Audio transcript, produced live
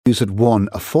News at 1.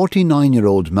 A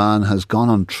 49-year-old man has gone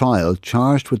on trial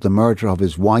charged with the murder of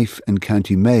his wife in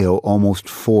County Mayo almost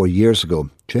 4 years ago.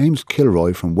 James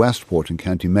Kilroy from Westport in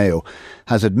County Mayo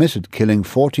has admitted killing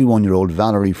 41-year-old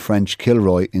Valerie French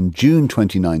Kilroy in June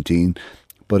 2019,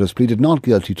 but has pleaded not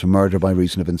guilty to murder by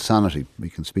reason of insanity.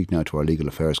 We can speak now to our legal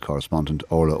affairs correspondent,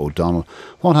 Orla O'Donnell.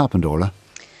 What happened, Orla?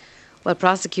 Well,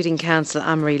 prosecuting counsel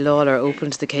Anne-Marie Lawler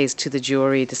opened the case to the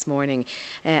jury this morning,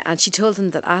 and she told them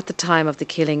that at the time of the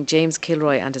killing, James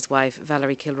Kilroy and his wife,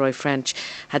 Valerie Kilroy French,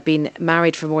 had been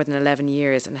married for more than 11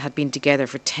 years and had been together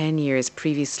for 10 years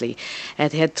previously.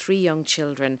 They had 3 young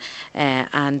children,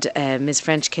 and Ms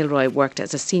French Kilroy worked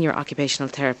as a senior occupational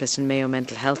therapist in Mayo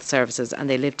Mental Health Services, and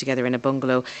they lived together in a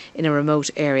bungalow in a remote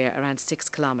area around 6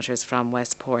 kilometres from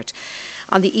Westport.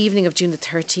 On the evening of June the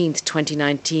 13th,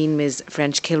 2019, Ms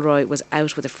French Kilroy was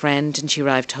out with a friend and she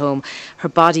arrived home. Her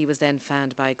body was then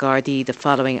found by Gardaí the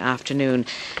following afternoon.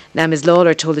 Now, Ms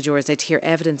Lawler told the jurors they'd hear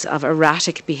evidence of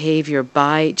erratic behaviour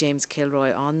by James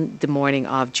Kilroy on the morning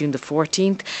of June the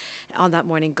 14th. On that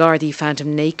morning, Gardaí found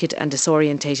him naked and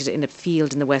disorientated in a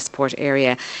field in the Westport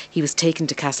area. He was taken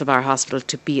to Castlebar Hospital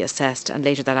to be assessed, and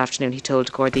later that afternoon he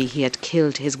told Gardaí he had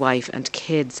killed his wife and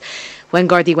kids. When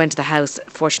Gardaí went to the house,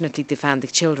 fortunately they found the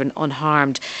children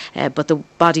unharmed, but the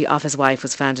body of his wife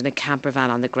was found in a camper van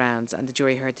on the grounds, and the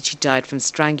jury heard that she died from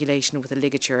strangulation with a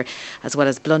ligature, as well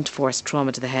as blunt force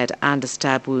trauma to the head and a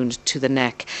stab wound to the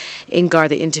neck. In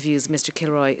Garda interviews, Mr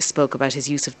Kilroy spoke about his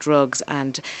use of drugs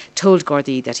and told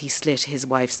Gardaí that he slit his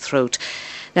wife's throat.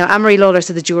 Now, Anne-Marie Lawler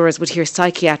said the jurors would hear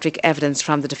psychiatric evidence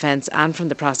from the defence and from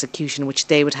the prosecution, which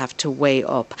they would have to weigh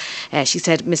up. She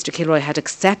said Mr Kilroy had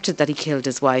accepted that he killed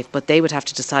his wife, but they would have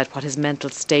to decide what his mental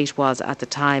state was at the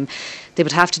time. They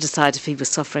would have to decide if he was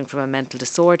suffering from a mental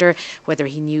disorder, whether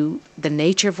he knew the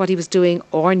nature of what he was doing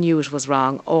or knew it was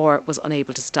wrong or was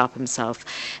unable to stop himself.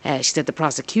 She said the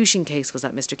prosecution case was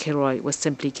that Mr Kilroy was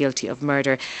simply guilty of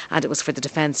murder, and it was for the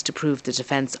defence to prove the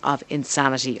defence of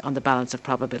insanity on the balance of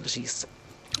probabilities.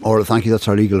 Orla, thank you. That's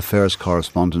our legal affairs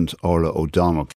correspondent, Orla O'Donnell.